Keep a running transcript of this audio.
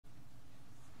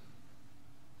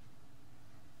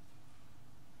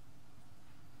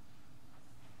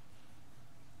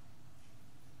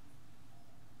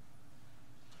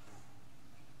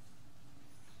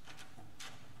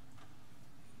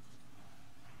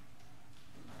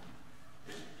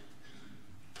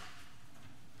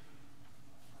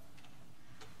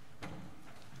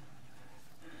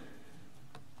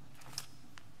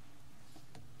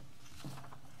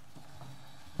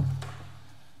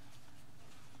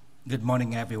Good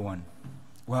morning, everyone.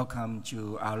 Welcome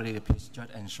to Our Lady of Peace Church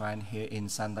and Shrine here in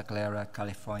Santa Clara,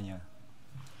 California.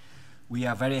 We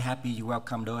are very happy to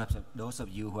welcome those of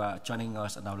you who are joining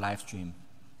us on our live stream.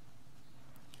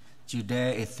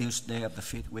 Today is Tuesday of the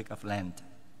 5th week of Lent.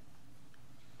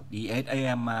 The 8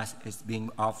 a.m. Mass is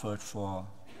being offered for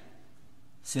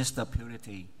Sister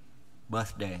Purity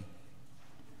birthday,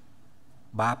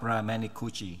 Barbara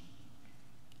Manicucci,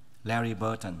 Larry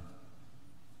Burton,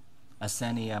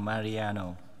 Asenia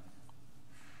Mariano,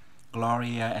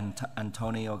 Gloria and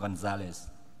Antonio Gonzalez,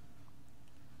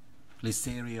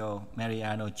 Licerio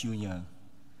Mariano Jr.,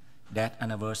 death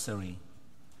anniversary,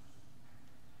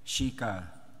 Shika,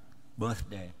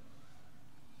 birthday,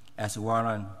 as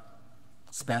Warren,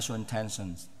 special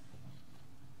intentions,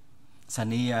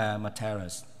 Sania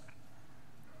Materas,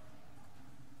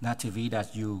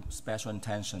 Natividad U, special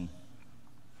intention,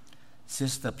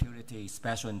 Sister Purity,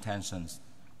 special intentions,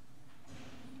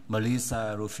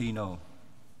 Melissa Rufino,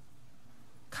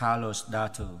 Carlos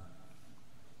Datu,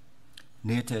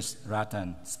 Nitish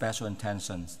Ratan, special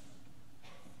intentions,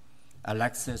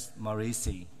 Alexis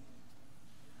Maurici,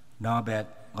 Norbert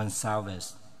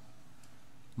Gonsalves,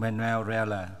 Manuel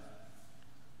Rela,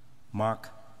 Mark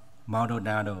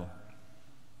Maldonado,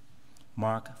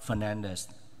 Mark Fernandez,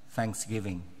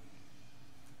 Thanksgiving,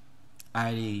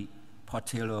 Ivy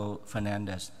Portillo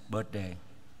Fernandez, birthday,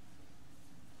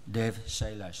 Dave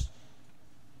Shailash.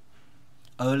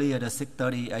 Earlier, the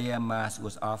 6:30 a.m. Mass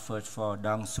was offered for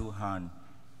Dong Su-han,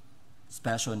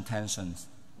 special intentions.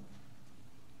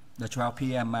 The 12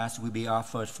 p.m. Mass will be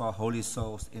offered for Holy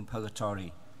Souls in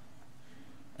Purgatory,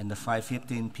 and the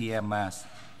 5:15 p.m. Mass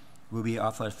will be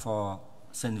offered for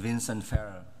St. Vincent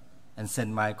Ferrer and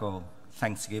St. Michael,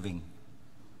 Thanksgiving.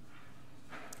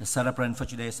 The celebrant for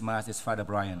today's Mass is Father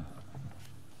Brian.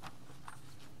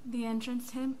 The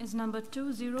entrance hymn is number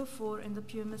 204 in the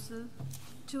Pew Missal,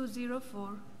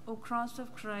 204, O Cross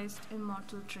of Christ,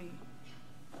 Immortal Tree.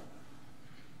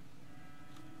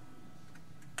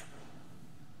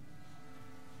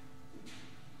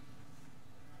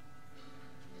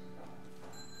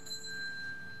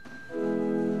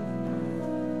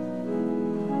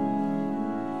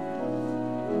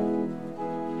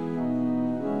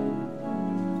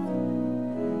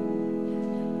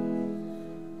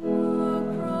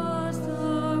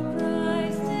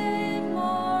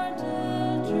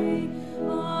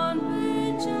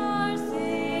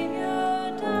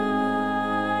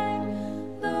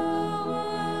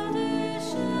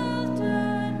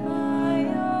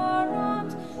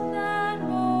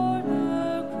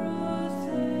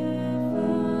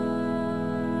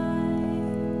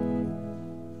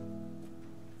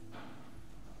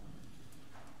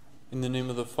 In the name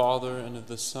of the Father, and of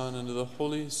the Son, and of the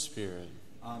Holy Spirit.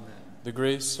 Amen. The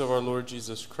grace of our Lord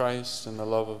Jesus Christ, and the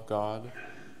love of God,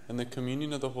 and the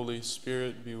communion of the Holy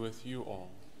Spirit be with you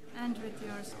all. And with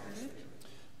your spirit.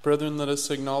 Brethren, let us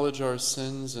acknowledge our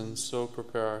sins and so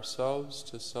prepare ourselves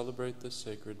to celebrate the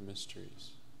sacred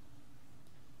mysteries.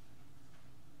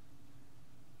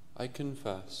 I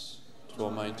confess to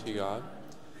Almighty God,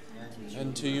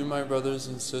 and to you, my brothers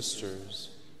and sisters,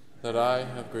 that I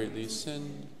have greatly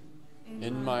sinned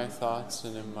in my thoughts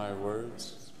and in my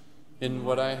words, in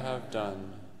what I have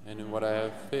done and in what I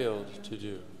have failed to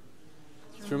do.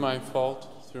 Through my fault,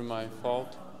 through my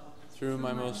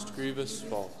most grievous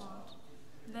fault.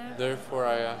 Therefore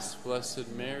I ask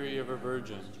Blessed Mary, ever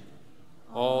Virgin,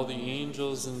 all the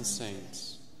angels and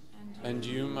saints, and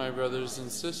you, my brothers and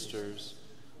sisters,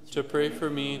 to pray for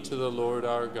me to the Lord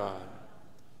our God.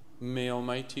 May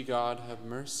Almighty God have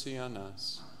mercy on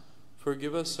us,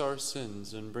 forgive us our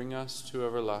sins, and bring us to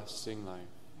everlasting life.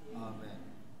 Amen.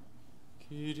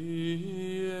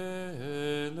 Kyrie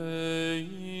eleison.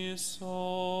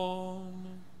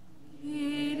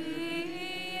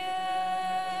 Kyrie eleison.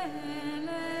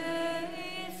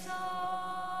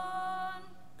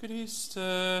 Christe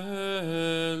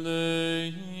eleison.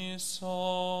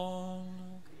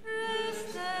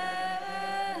 Christe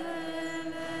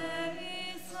eleison.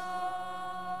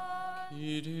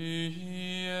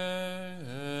 Kyrie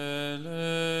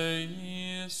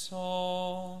eleison.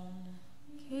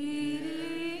 Kyrie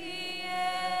eleison.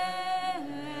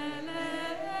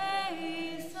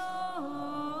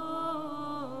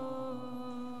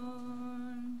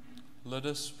 Let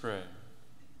us pray.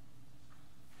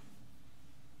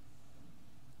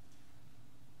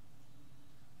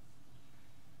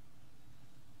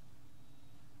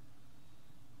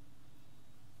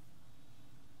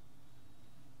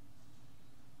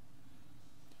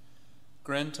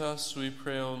 Grant us, we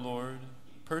pray, O Lord,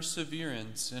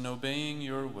 perseverance in obeying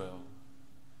your will,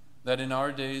 that in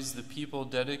our days the people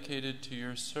dedicated to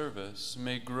your service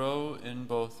may grow in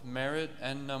both merit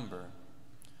and number.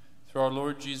 Through our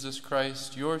Lord Jesus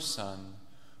Christ, your Son,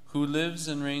 who lives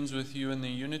and reigns with you in the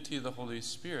unity of the Holy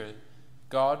Spirit,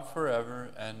 God forever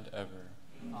and ever.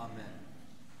 Amen.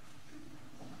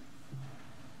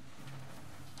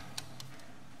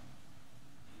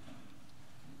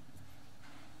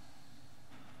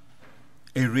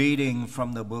 A reading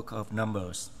from the book of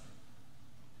Numbers.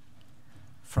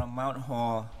 From Mount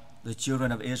Hor, the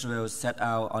children of Israel set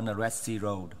out on the Red Sea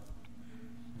road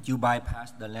to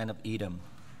bypass the land of Edom.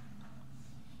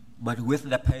 But with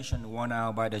their patience worn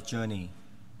out by the journey,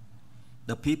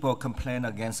 the people complained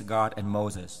against God and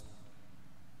Moses.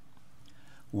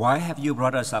 Why have you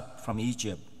brought us up from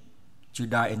Egypt to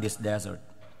die in this desert,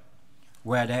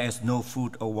 where there is no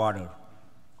food or water?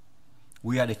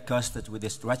 We are disgusted with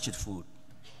this wretched food.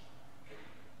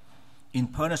 In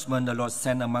punishment, the Lord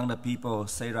sent among the people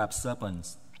seraph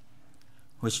serpents,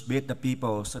 which bit the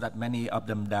people so that many of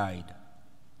them died.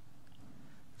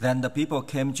 Then the people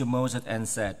came to Moses and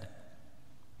said,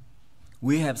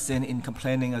 "We have sinned in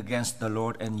complaining against the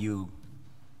Lord and you.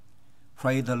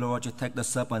 Pray the Lord to take the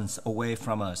serpents away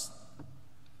from us."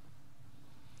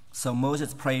 So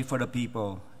Moses prayed for the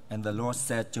people, and the Lord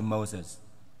said to Moses,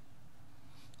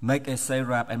 "Make a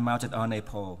seraph and mount it on a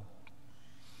pole,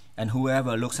 and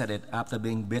whoever looks at it after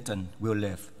being bitten will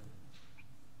live."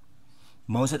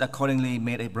 Moses accordingly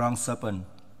made a bronze serpent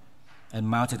and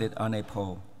mounted it on a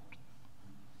pole.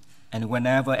 And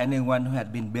whenever anyone who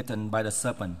had been bitten by the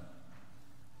serpent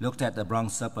looked at the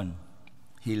bronze serpent,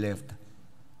 he lived.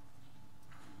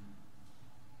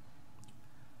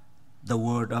 The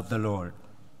word of the Lord.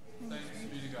 Thanks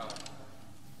be to God.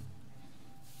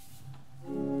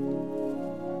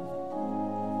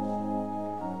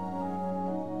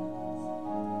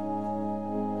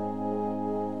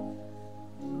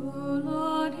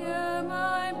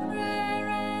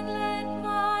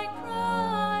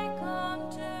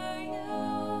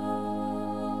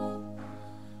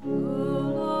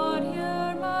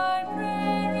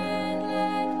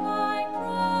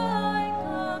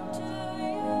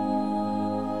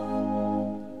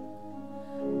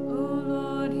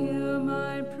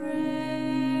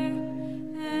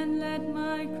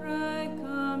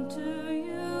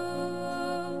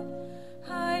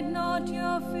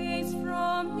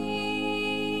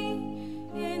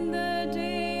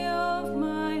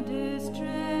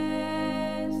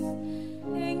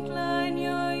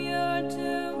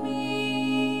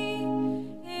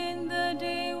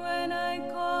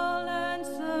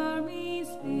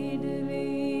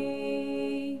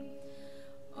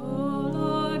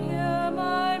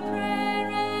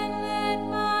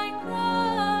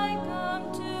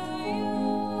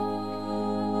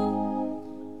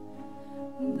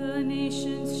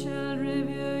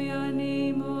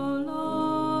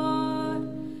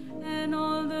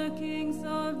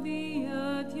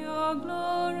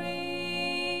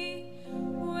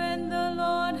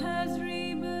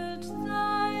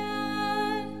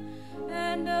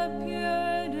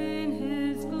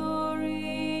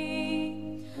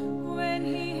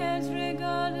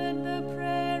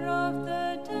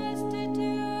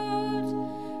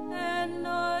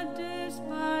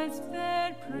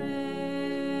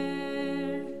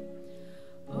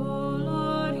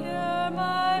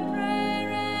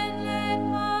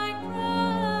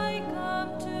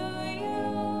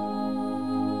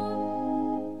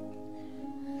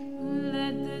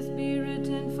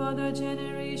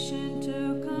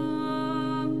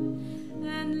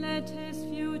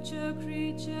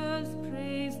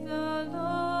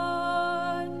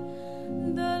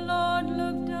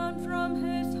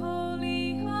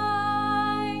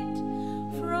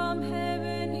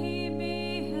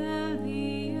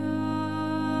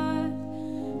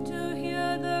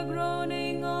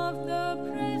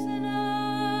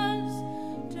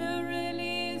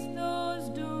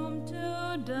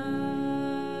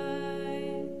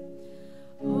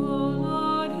 Oh Lord.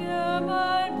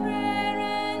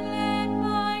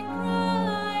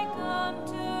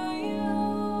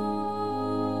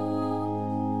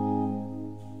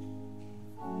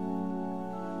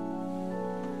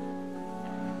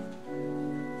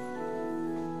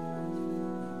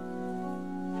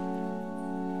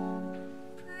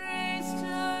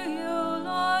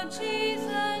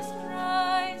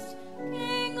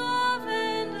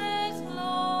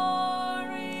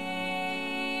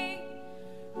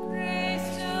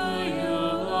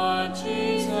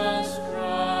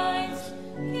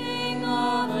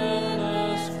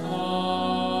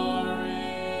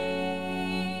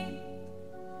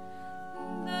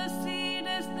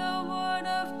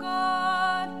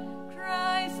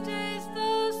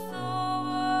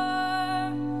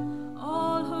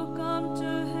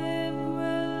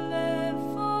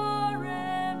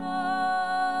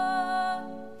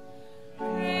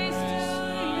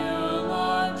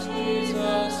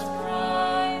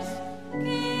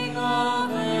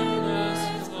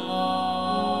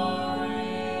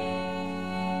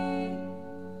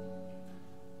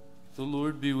 The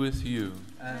Lord be with you.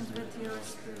 And with your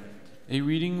spirit. A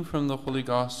reading from the Holy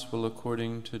Gospel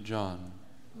according to John.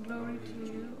 Glory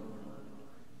to you, O Lord.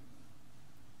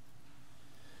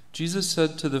 Jesus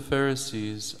said to the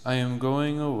Pharisees, I am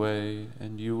going away,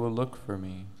 and you will look for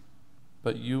me,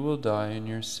 but you will die in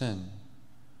your sin.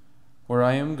 Where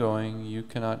I am going, you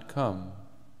cannot come.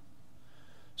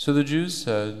 So the Jews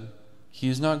said, He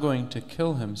is not going to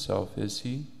kill himself, is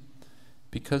he?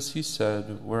 Because he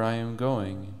said, Where I am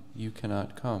going, you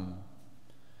cannot come.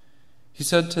 He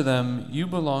said to them, You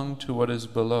belong to what is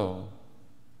below.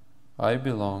 I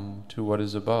belong to what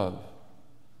is above.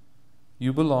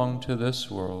 You belong to this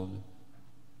world,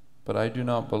 but I do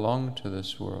not belong to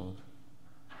this world.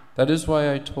 That is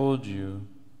why I told you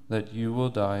that you will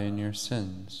die in your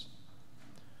sins.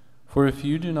 For if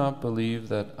you do not believe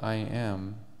that I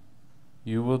am,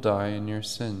 you will die in your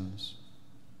sins.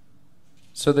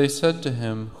 So they said to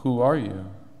him, Who are you?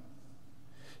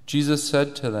 Jesus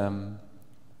said to them,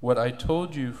 What I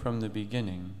told you from the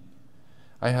beginning.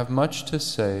 I have much to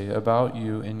say about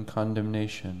you in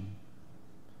condemnation.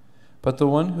 But the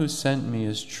one who sent me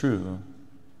is true,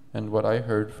 and what I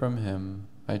heard from him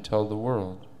I tell the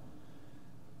world.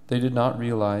 They did not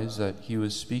realize that he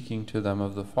was speaking to them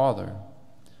of the Father.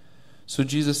 So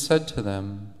Jesus said to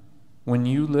them, When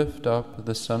you lift up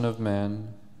the Son of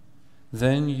Man,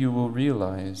 then you will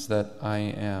realize that I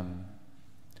am,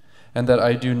 and that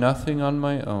I do nothing on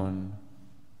my own,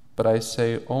 but I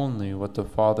say only what the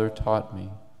Father taught me.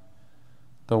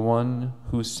 The one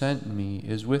who sent me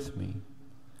is with me.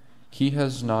 He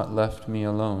has not left me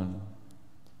alone,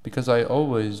 because I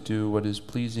always do what is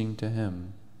pleasing to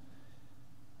him.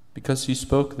 Because he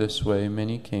spoke this way,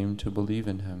 many came to believe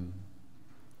in him.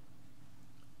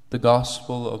 The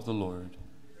Gospel of the Lord.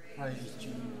 Praise to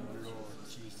you, Lord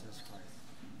Jesus Christ.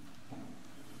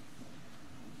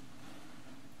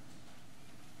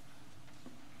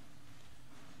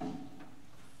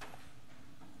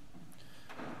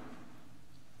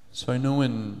 So I know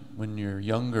when you're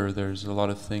younger, there's a lot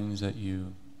of things that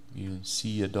you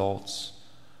see adults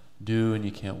do, and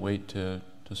you can't wait to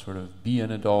sort of be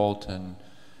an adult and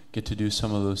get to do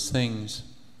some of those things.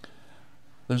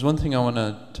 There's one thing I want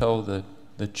to tell the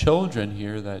children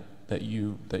here that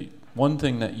one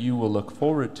thing that you will look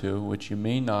forward to, which you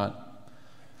may not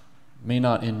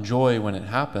enjoy when it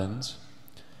happens,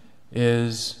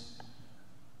 is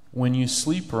when you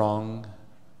sleep wrong,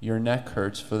 your neck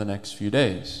hurts for the next few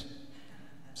days.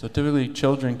 So typically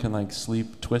children can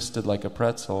sleep twisted like a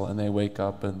pretzel, and they wake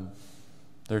up and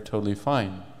they're totally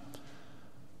fine.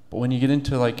 But when you get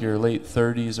into your late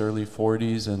 30s, early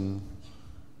 40s, and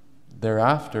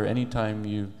thereafter, anytime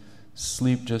you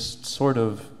sleep just sort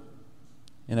of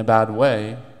in a bad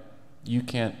way, you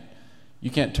can't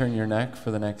turn your neck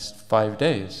for the next 5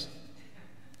 days.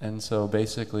 And so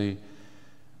basically,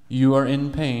 you are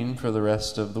in pain for the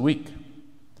rest of the week.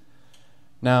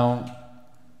 Now,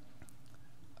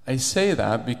 I say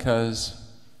that because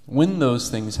when those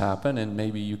things happen, and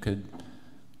maybe you could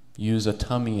use a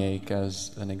tummy ache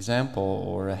as an example,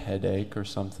 or a headache or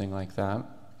something like that,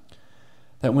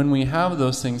 that when we have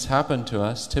those things happen to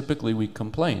us, typically we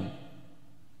complain.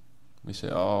 We say,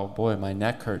 oh boy, my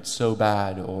neck hurts so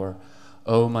bad, or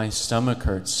oh, my stomach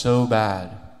hurts so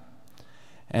bad.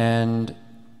 And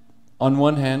on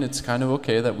one hand, it's kind of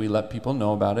okay that we let people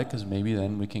know about it, because maybe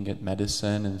then we can get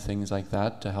medicine and things like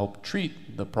that to help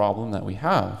treat the problem that we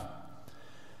have.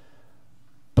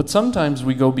 But sometimes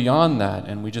we go beyond that,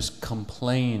 and we just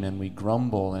complain and we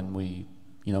grumble, and we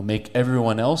make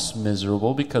everyone else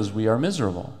miserable because we are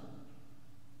miserable.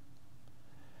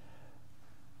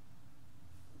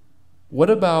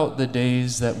 What about the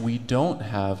days that we don't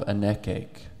have a neck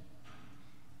ache,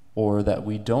 or that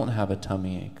we don't have a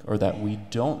tummy ache, or that we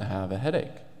don't have a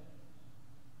headache?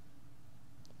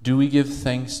 Do we give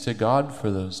thanks to God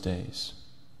for those days?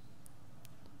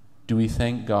 Do we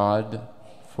thank God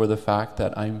for the fact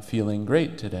that I'm feeling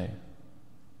great today?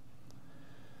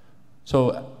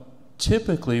 So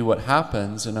typically what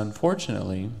happens, and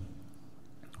unfortunately,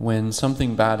 when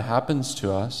something bad happens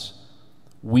to us,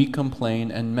 we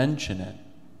complain and mention it.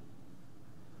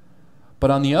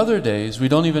 But on the other days, we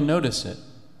don't even notice it.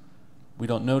 We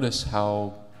don't notice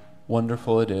how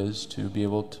wonderful it is to be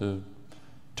able to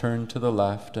turn to the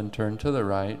left and turn to the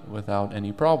right without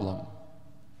any problem.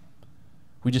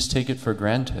 We just take it for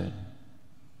granted.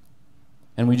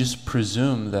 And we just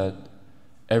presume that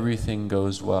everything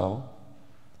goes well,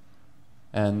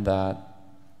 and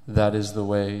that is the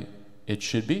way it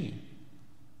should be.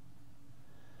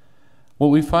 What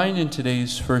we find in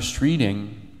today's first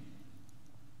reading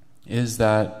is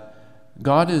that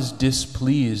God is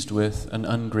displeased with an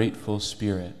ungrateful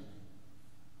spirit.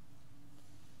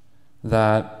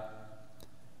 that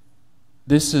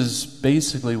this is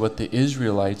basically what the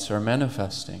Israelites are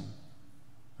manifesting.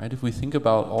 Right? If we think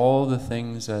about all the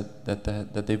things that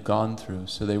they've gone through,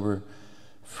 so they were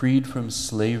freed from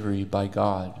slavery by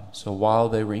God. So while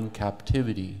they were in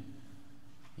captivity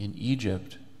in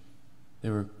Egypt, they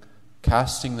were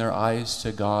casting their eyes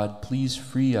to God, please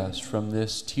free us from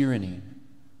this tyranny.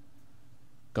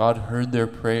 God heard their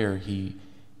prayer. He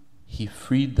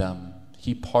freed them.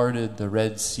 He parted the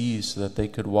Red Sea so that they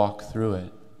could walk through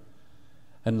it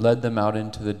and led them out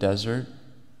into the desert.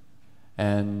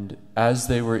 And as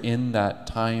they were in that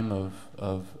time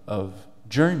of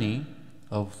journey,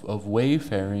 of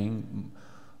wayfaring,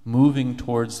 moving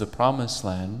towards the promised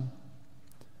land,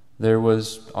 there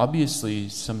was obviously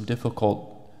some difficult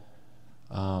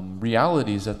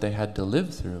realities that they had to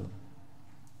live through.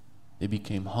 They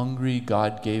became hungry.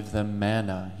 God gave them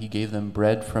manna. He gave them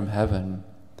bread from heaven.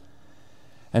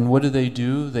 And what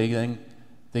do?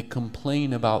 They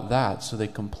complain about that. So they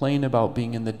complain about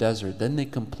being in the desert. Then they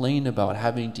complain about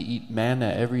having to eat manna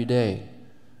every day.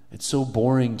 It's so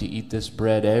boring to eat this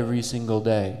bread every single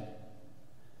day.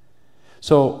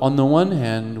 So on the one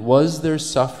hand, was there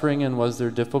suffering and was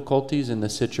there difficulties in the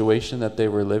situation that they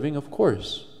were living? Of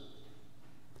course.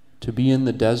 To be in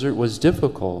the desert was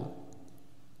difficult.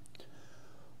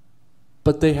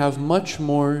 But they have much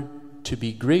more to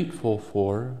be grateful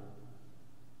for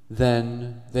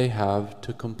than they have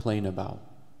to complain about.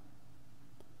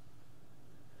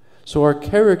 So our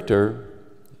character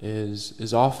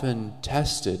is often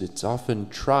tested, it's often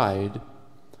tried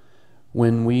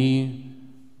when we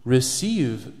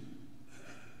receive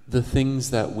the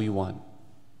things that we want.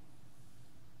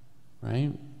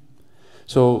 Right?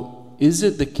 So is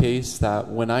it the case that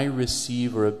when I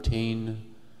receive or obtain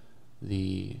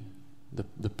the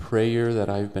prayer that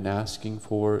I've been asking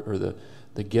for, or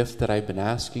the gift that I've been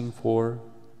asking for,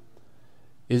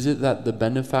 is it that the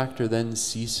benefactor then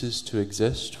ceases to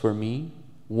exist for me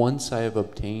once I have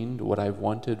obtained what I've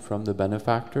wanted from the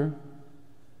benefactor?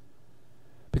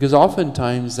 Because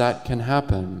oftentimes that can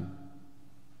happen.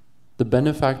 The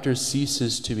benefactor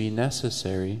ceases to be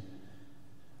necessary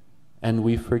and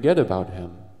we forget about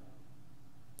him.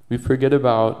 We forget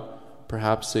about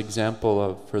perhaps the example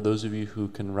of, for those of you who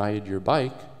can ride your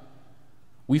bike,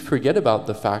 we forget about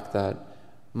the fact that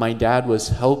my dad was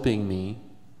helping me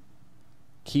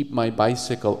keep my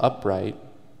bicycle upright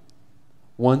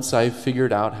once I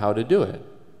figured out how to do it.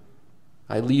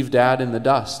 I leave dad in the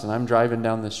dust and I'm driving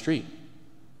down the street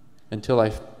until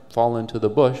I fall into the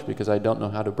bush because I don't know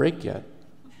how to brake yet,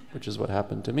 which is what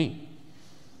happened to me.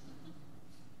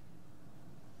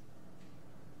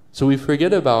 So we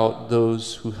forget about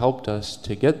those who helped us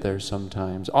to get there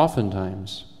sometimes,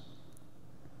 oftentimes,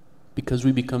 because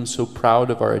we become so proud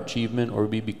of our achievement, or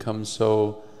we become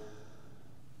so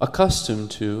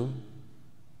accustomed to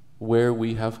where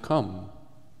we have come.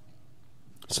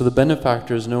 So the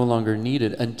benefactor is no longer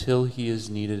needed until he is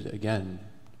needed again.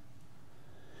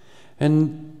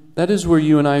 And that is where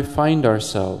you and I find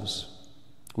ourselves.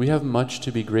 We have much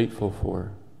to be grateful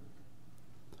for.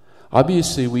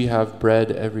 Obviously, we have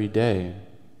bread every day.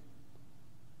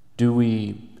 Do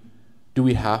we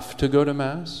have to go to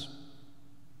Mass?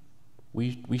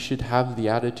 We should have the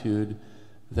attitude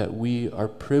that we are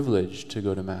privileged to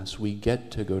go to Mass. We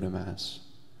get to go to Mass.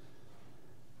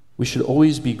 We should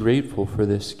always be grateful for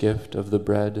this gift of the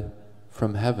bread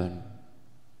from heaven.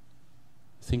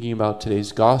 Thinking about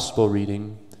today's gospel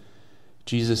reading,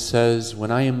 Jesus says,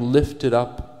 "When I am lifted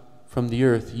up from the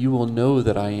earth, you will know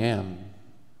that I am."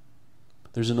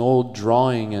 There's an old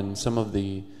drawing in some of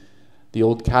the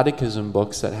old catechism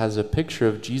books that has a picture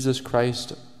of Jesus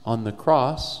Christ on the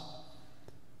cross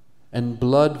and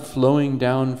blood flowing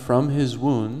down from his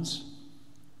wounds.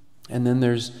 And then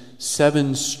there's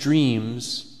 7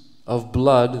 streams of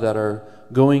blood that are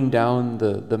going down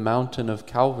the mountain of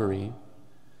Calvary.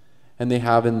 And they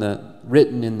have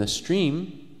written in the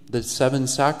stream the 7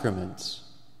 sacraments.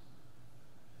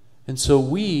 And so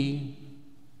we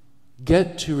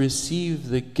get to receive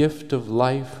the gift of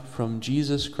life from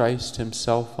Jesus Christ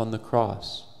himself on the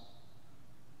cross.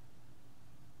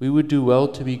 We would do well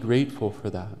to be grateful for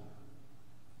that.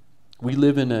 We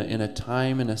live in a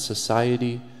time, in a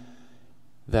society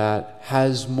that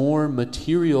has more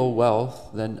material wealth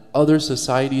than other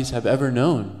societies have ever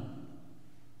known.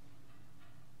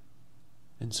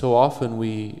 And so often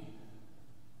we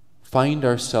find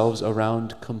ourselves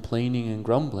around complaining and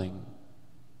grumbling.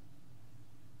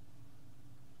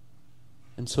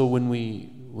 And so when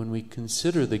we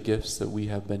consider the gifts that we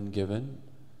have been given,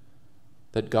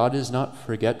 that God is not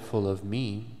forgetful of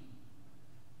me,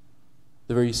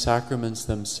 the very sacraments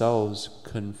themselves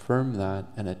confirm that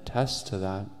and attest to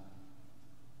that,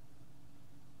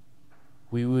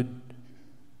 we would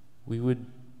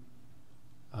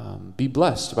be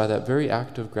blessed by that very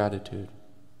act of gratitude,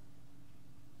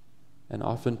 and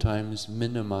oftentimes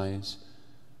minimize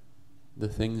the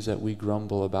things that we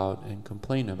grumble about and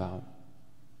complain about.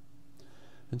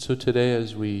 And so today,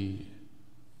 as we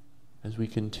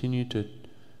continue to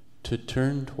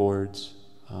turn towards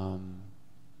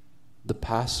the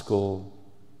Paschal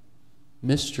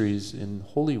mysteries in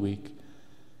Holy Week,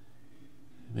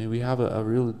 may we have a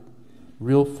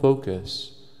real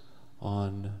focus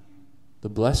on the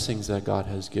blessings that God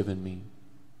has given me,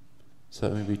 so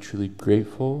that I may be truly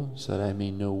grateful, so that I may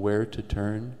know where to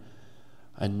turn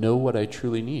and know what I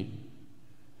truly need,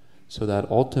 so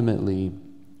that ultimately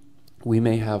we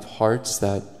may have hearts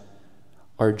that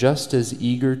are just as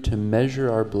eager to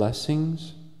measure our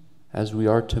blessings as we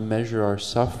are to measure our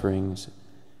sufferings,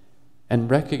 and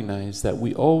recognize that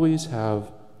we always have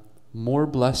more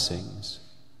blessings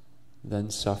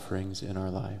than sufferings in our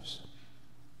lives.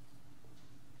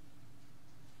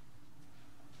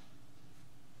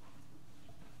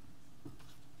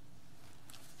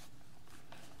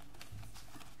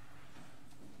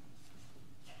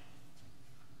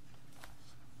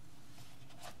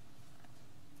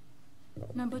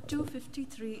 Number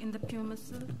 253 in the Pew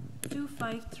Missal,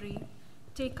 253,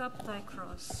 Take Up Thy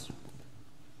Cross.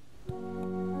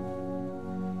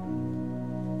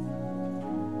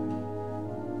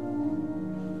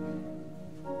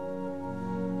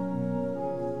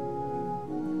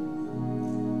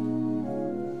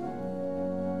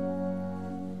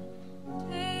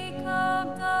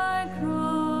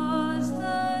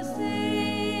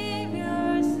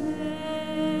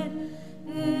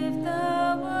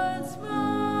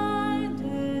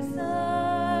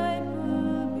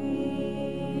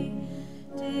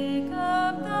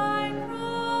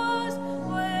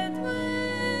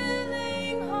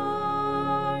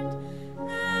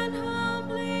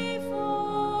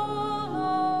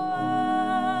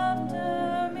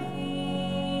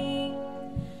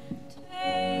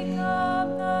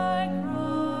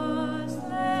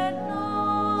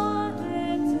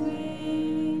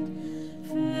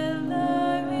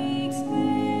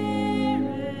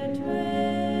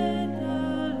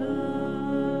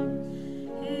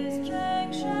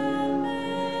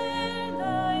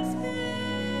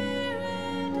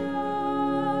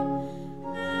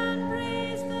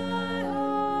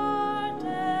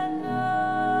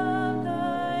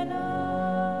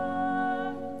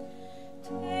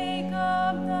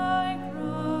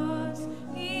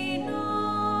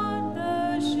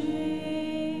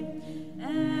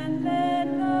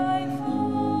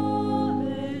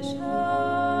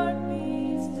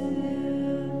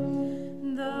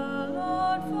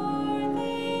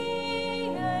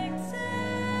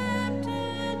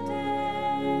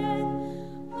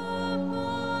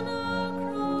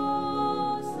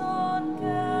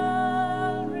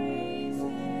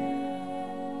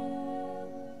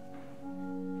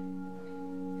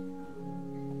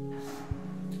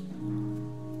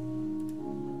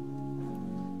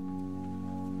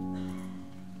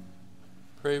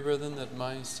 Pray, brethren, that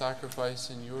my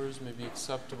sacrifice and yours may be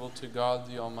acceptable to God,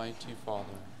 the Almighty Father.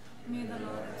 May the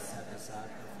Lord Accept the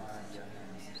sacrifice of your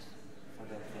hands for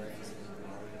the praise and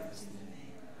glory of his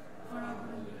name. for our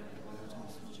good.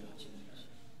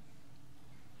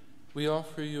 We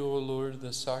offer you, O Lord,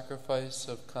 the sacrifice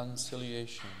of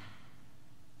conciliation,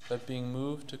 that being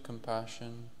moved to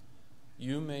compassion,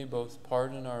 you may both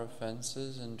pardon our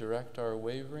offenses and direct our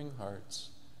wavering hearts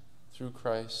through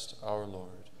Christ our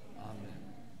Lord. Amen.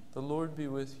 The Lord be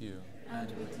with you. And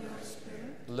with your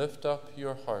spirit, Lift up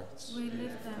your hearts. we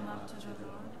lift them up to the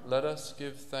Lord. Let us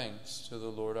give thanks to the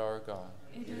Lord our God.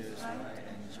 It is right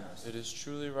and just. It is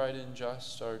truly right and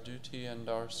just, our duty and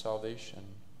our salvation,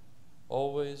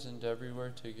 always and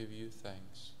everywhere to give you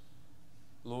thanks.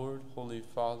 Lord, Holy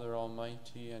Father,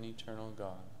 Almighty and eternal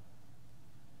God,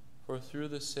 for through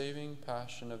the saving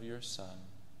passion of your Son,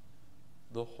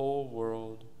 the whole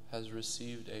world has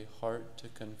received a heart to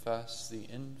confess the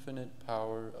infinite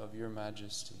power of your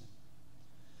majesty,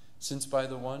 since by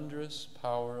the wondrous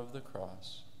power of the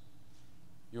cross,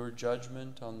 your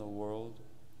judgment on the world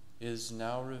is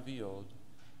now revealed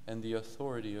and the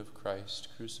authority of Christ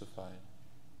crucified.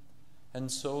 And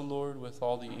so, Lord, with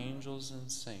all the angels and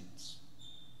saints,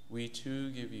 we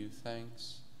too give you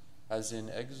thanks, as in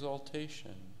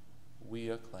exaltation we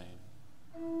acclaim.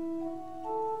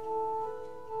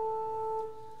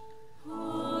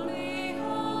 Holy,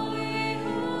 holy,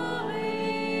 holy,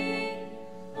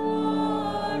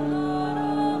 Lord God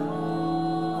of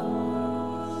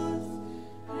hosts,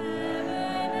 heaven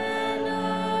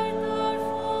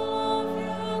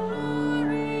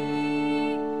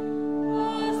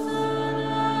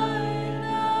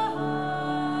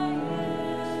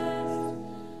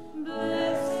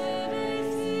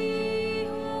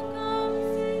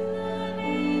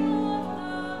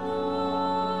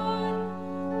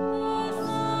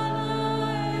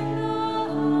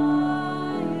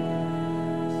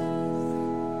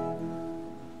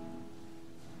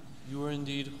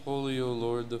holy, O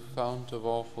Lord, the fount of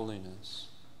all holiness.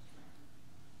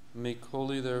 Make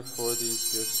holy, therefore,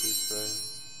 these gifts, we pray,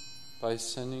 by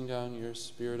sending down your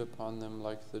Spirit upon them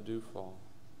like the dewfall,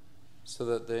 so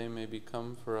that they may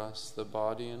become for us the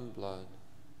body and blood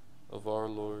of our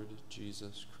Lord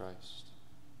Jesus Christ.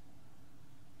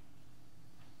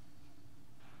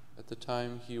 At the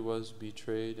time he was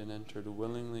betrayed and entered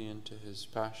willingly into his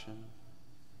passion,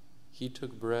 he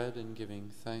took bread and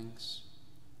giving thanks,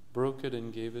 broke it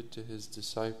and gave it to his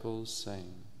disciples,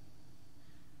 saying,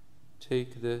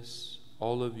 "Take this,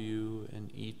 all of you, and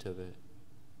eat of it,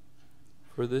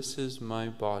 for this is my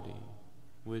body,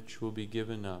 which will be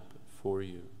given up for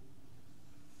you."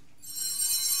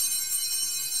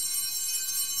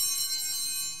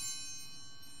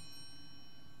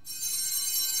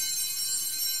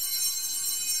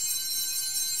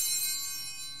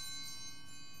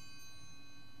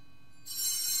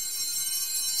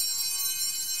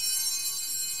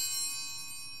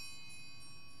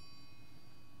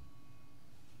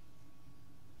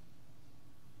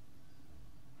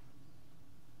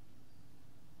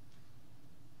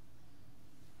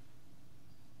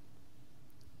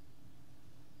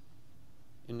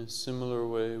 In a similar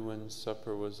way, when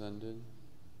supper was ended,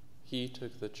 he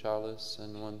took the chalice,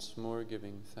 and once more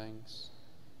giving thanks,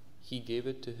 he gave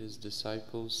it to his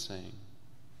disciples, saying,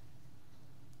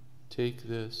 "Take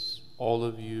this, all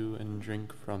of you, and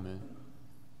drink from it,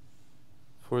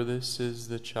 for this is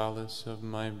the chalice of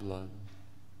my blood,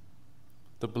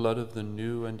 the blood of the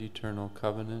new and eternal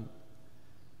covenant,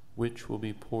 which will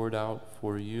be poured out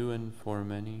for you and for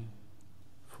many,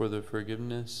 for the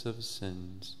forgiveness of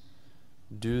sins.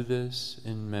 Do this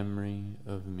in memory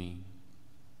of me."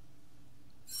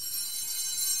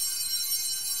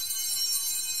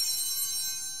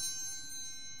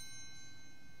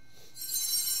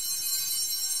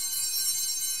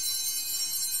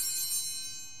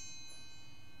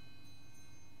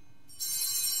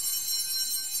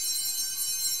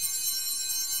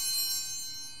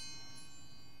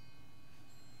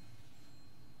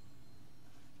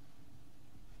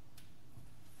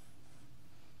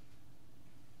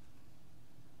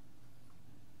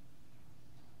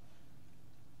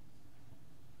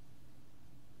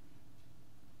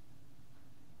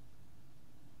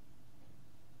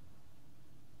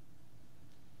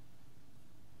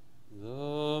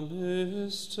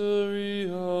 Mystery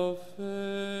of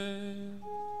faith.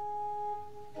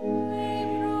 We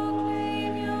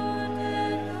proclaim your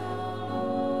death, O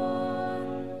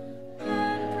Lord,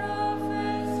 and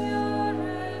profess your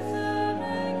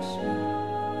resurrection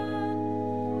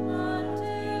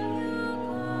until you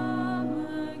come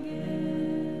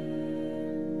again.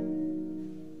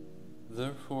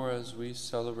 Therefore, as we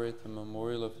celebrate the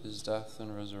memorial of his death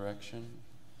and resurrection,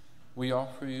 we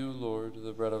offer you, Lord,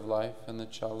 the bread of life and the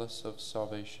chalice of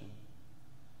salvation,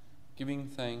 giving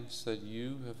thanks that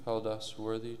you have held us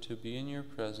worthy to be in your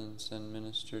presence and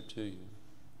minister to you.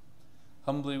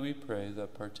 Humbly we pray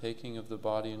that, partaking of the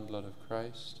body and blood of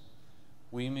Christ,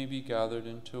 we may be gathered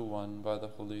into one by the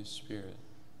Holy Spirit.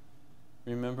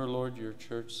 Remember, Lord, your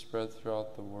church spread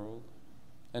throughout the world,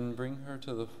 and bring her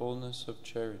to the fullness of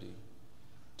charity,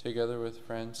 together with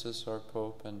Francis our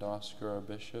Pope and Oscar our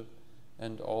Bishop,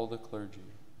 and all the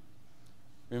clergy.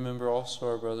 Remember also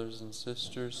our brothers and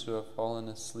sisters who have fallen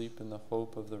asleep in the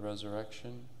hope of the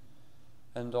resurrection,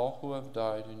 and all who have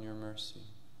died in your mercy.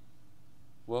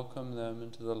 Welcome them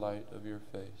into the light of your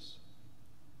face.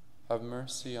 Have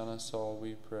mercy on us all,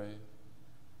 we pray,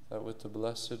 that with the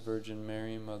Blessed Virgin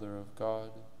Mary, Mother of God,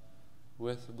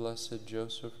 with blessed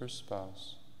Joseph, her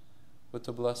spouse, with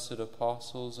the blessed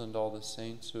apostles and all the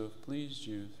saints who have pleased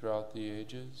you throughout the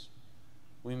ages,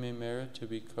 we may merit to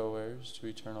be co-heirs to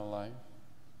eternal life,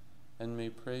 and may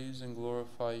praise and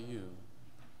glorify you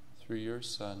through your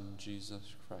Son,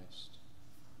 Jesus Christ.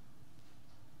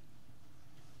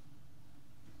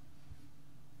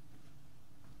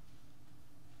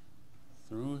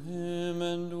 Through him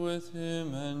and with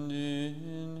him and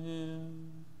in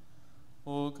him,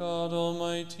 O God,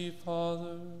 Almighty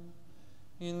Father,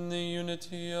 in the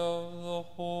unity of the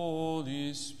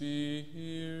Holy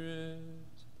Spirit,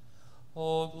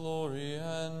 all glory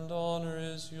and honor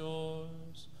is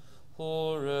yours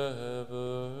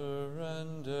forever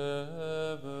and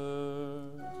ever.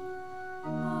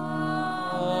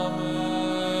 Amen.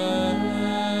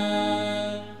 Amen.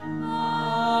 Amen.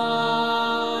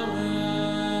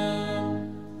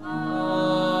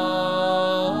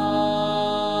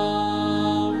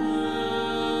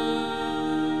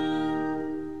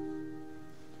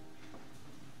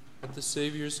 At the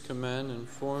Savior's command,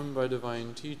 informed by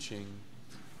divine teaching,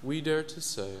 we dare to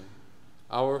say,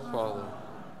 Our Father,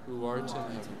 who art in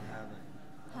heaven,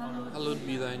 Hallowed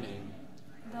be thy name.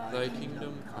 Thy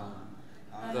kingdom come.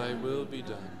 Thy will be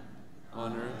done,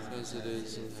 on earth as it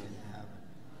is in heaven.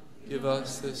 Give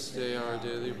us this day our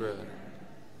daily bread,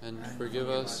 and forgive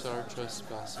us our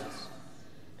trespasses,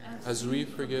 as we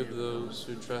forgive those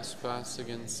who trespass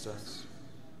against us.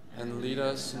 And lead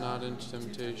us not into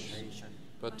temptation,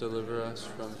 but deliver us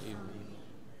from evil.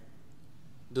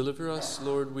 Deliver us,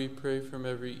 Lord, we pray, from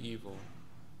every evil.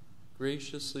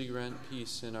 Graciously grant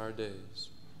peace in our days,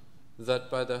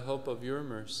 that by the help of your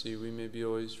mercy we may be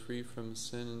always free from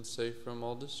sin and safe from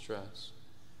all distress,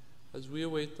 as we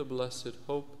await the blessed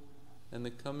hope and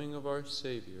the coming of our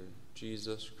Savior,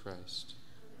 Jesus Christ.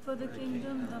 For the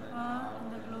kingdom, the power,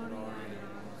 and the glory are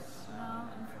yours, now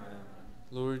and forever.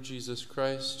 Lord Jesus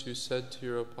Christ, who said to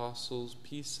your apostles,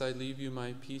 "Peace I leave you,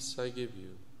 my peace I give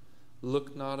you,"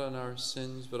 look not on our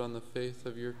sins, but on the faith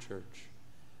of your church,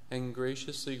 and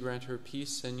graciously grant her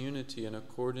peace and unity in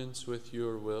accordance with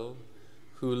your will,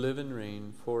 who live and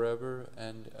reign forever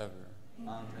and ever.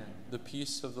 Amen. The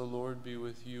peace of the Lord be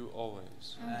with you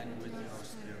always. And with your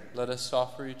spirit. Let us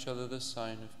offer each other the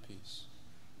sign of peace.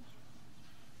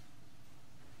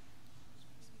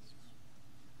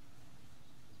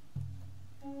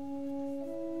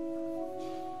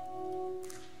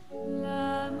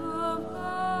 Lamb of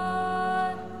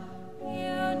God,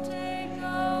 you take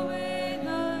away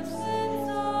the sins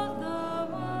of the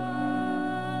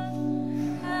world.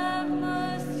 Have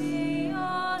mercy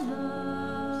on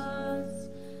us.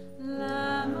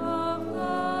 Lamb of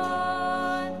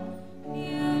God,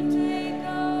 you take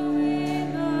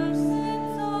away the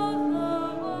sins of the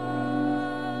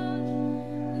world.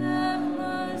 Have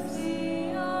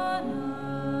mercy on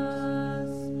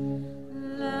us.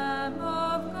 Lamb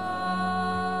of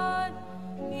God,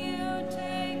 you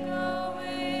take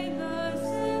away the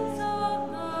sins of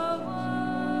the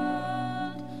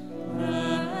world.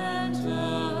 Grant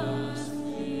us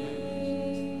peace.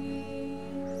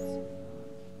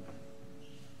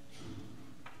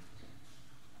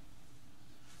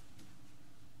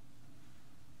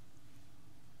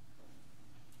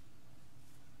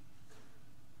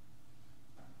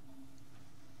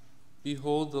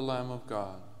 Behold the Lamb of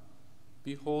God.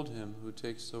 Behold him who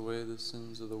takes away the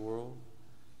sins of the world.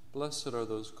 Blessed are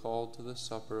those called to the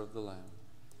supper of the Lamb.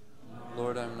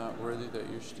 Lord, I am not worthy that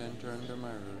you should enter under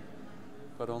my roof,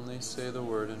 but only say the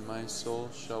word, and my soul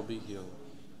shall be healed.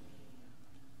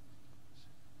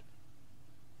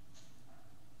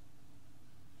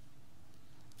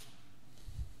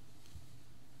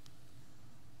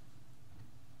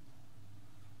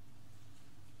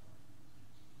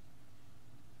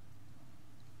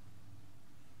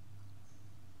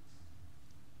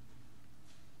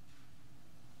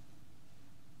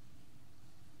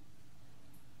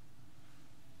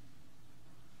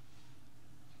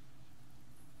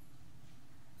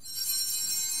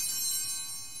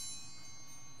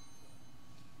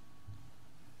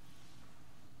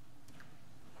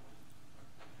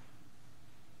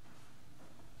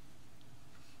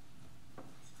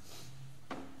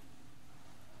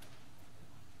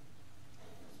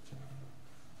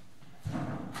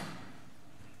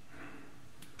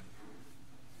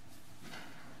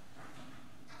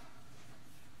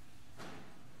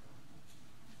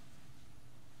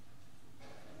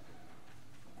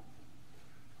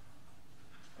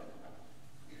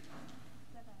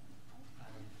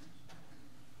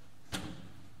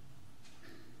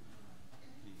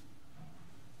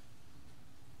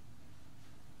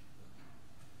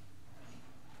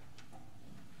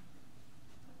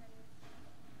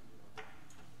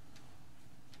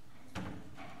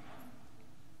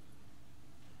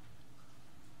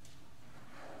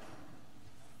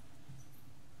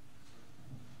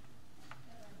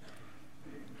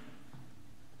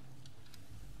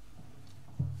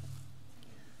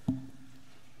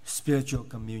 Spiritual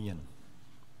communion.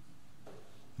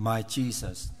 My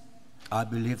Jesus, I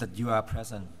believe that you are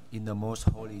present in the most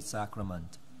holy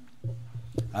sacrament.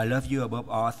 I love you above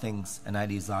all things, and I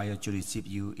desire to receive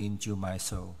you into my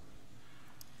soul.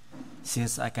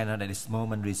 Since I cannot at this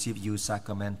moment receive you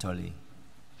sacramentally,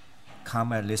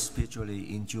 come and live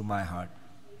spiritually into my heart.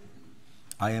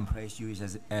 I embrace you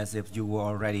as if you were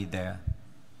already there,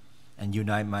 and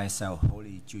unite myself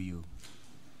wholly to you.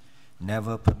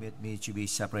 Never permit me to be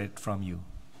separated from you.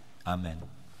 Amen.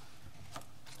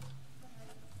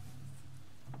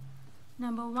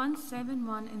 Number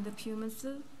 171 in the Pew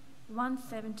Missal,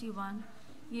 171,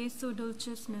 Jesu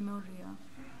Dulcis Memoria.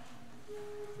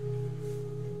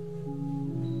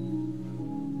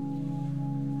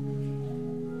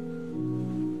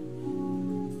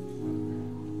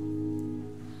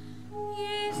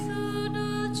 Jesu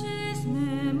Dulcis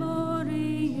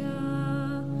Memoria,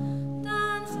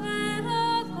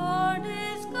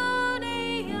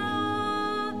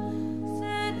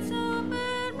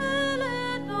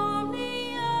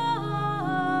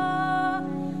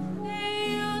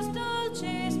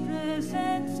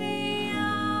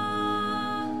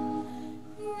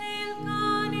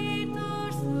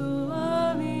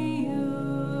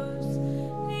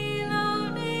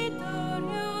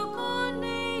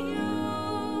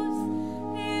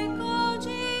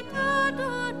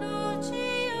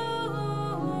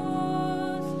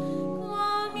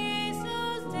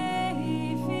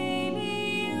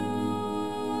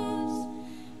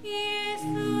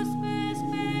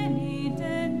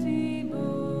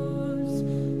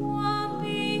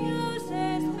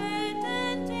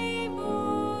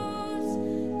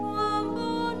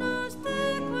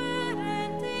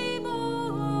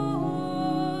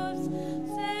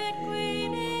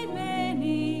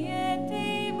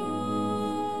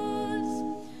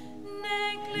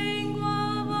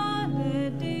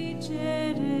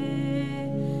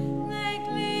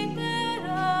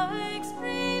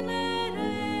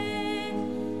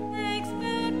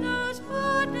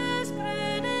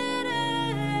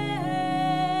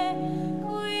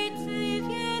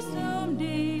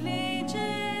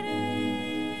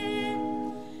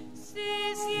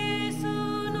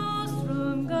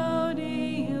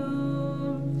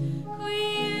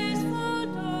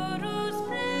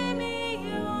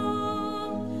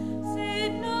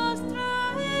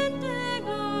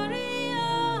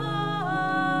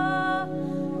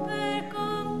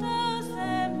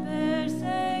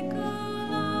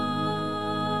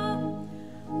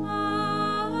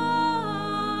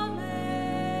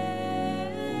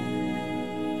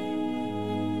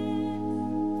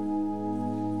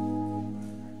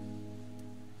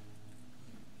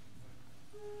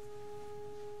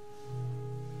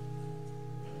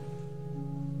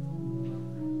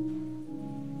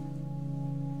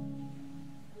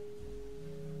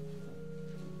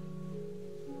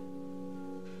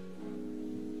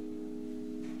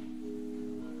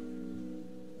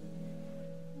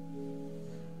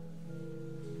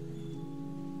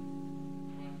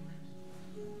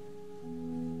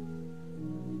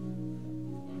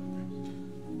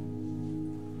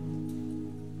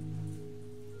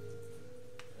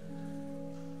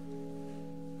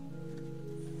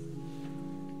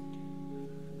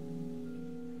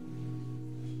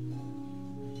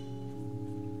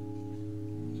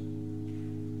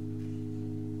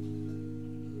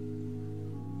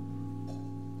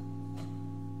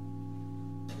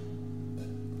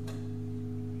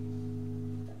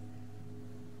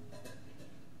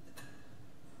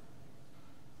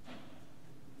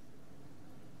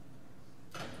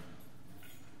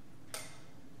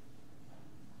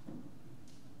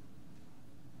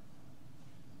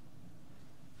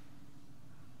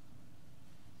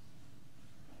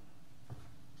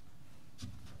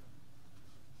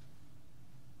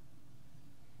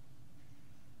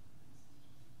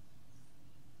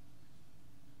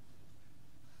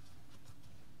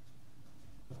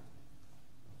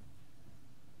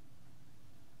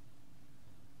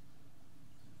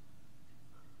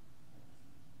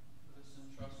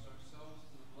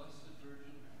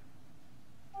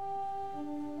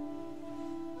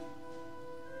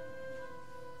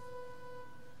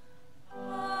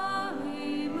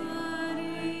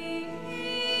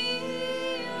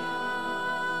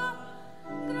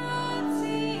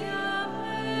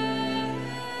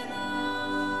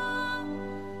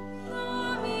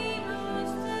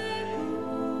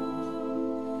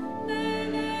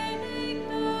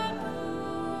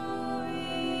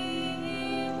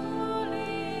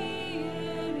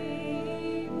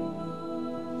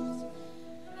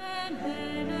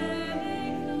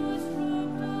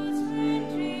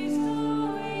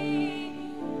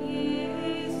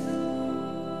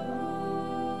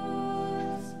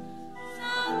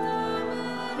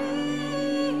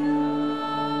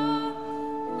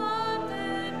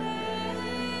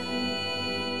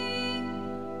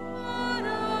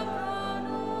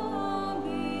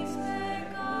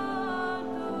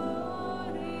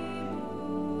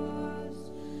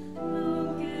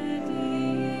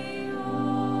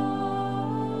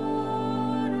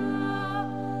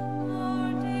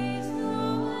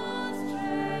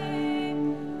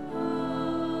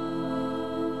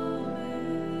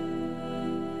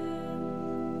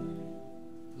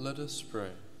 Let us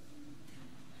pray.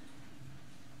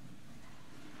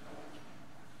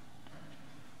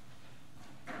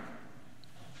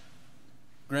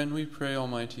 Grant, we pray,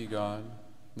 Almighty God,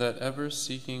 that ever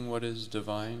seeking what is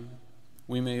divine,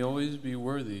 we may always be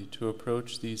worthy to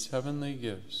approach these heavenly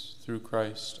gifts through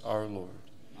Christ our Lord.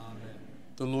 Amen.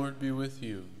 The Lord be with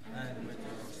you. And with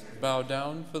your spirit. Bow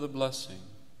down for the blessing.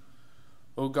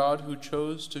 O God, who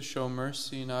chose to show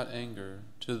mercy, not anger,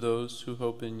 to those who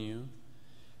hope in you,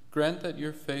 grant that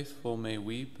your faithful may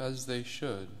weep as they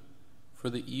should for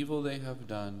the evil they have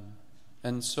done,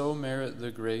 and so merit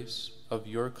the grace of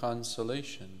your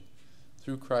consolation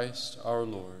through Christ our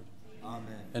Lord.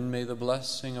 Amen. And may the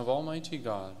blessing of Almighty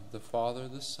God, the Father,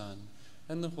 the Son,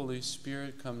 and the Holy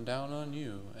Spirit come down on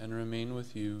you and remain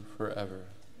with you forever.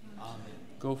 Amen.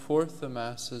 Go forth, the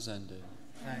Mass is ended.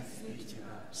 Thanks be to God.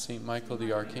 Saint Michael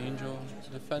the Archangel,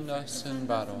 defend us in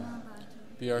battle.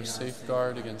 Be our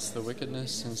safeguard against the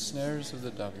wickedness and snares of the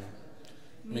devil.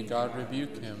 May God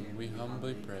rebuke him, we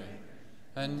humbly pray.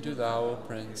 And do thou, O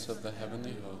Prince of the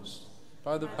heavenly host,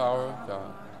 by the power of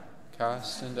God,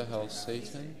 cast into hell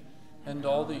Satan and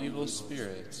all the evil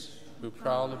spirits who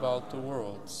prowl about the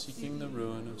world seeking the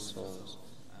ruin of souls.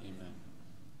 Amen.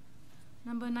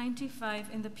 Number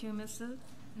 95 in the Pew Missal,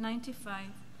 95,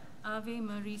 Ave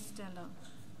Maria Stella.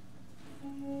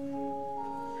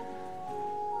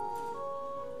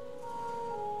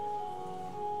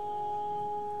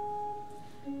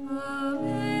 Ave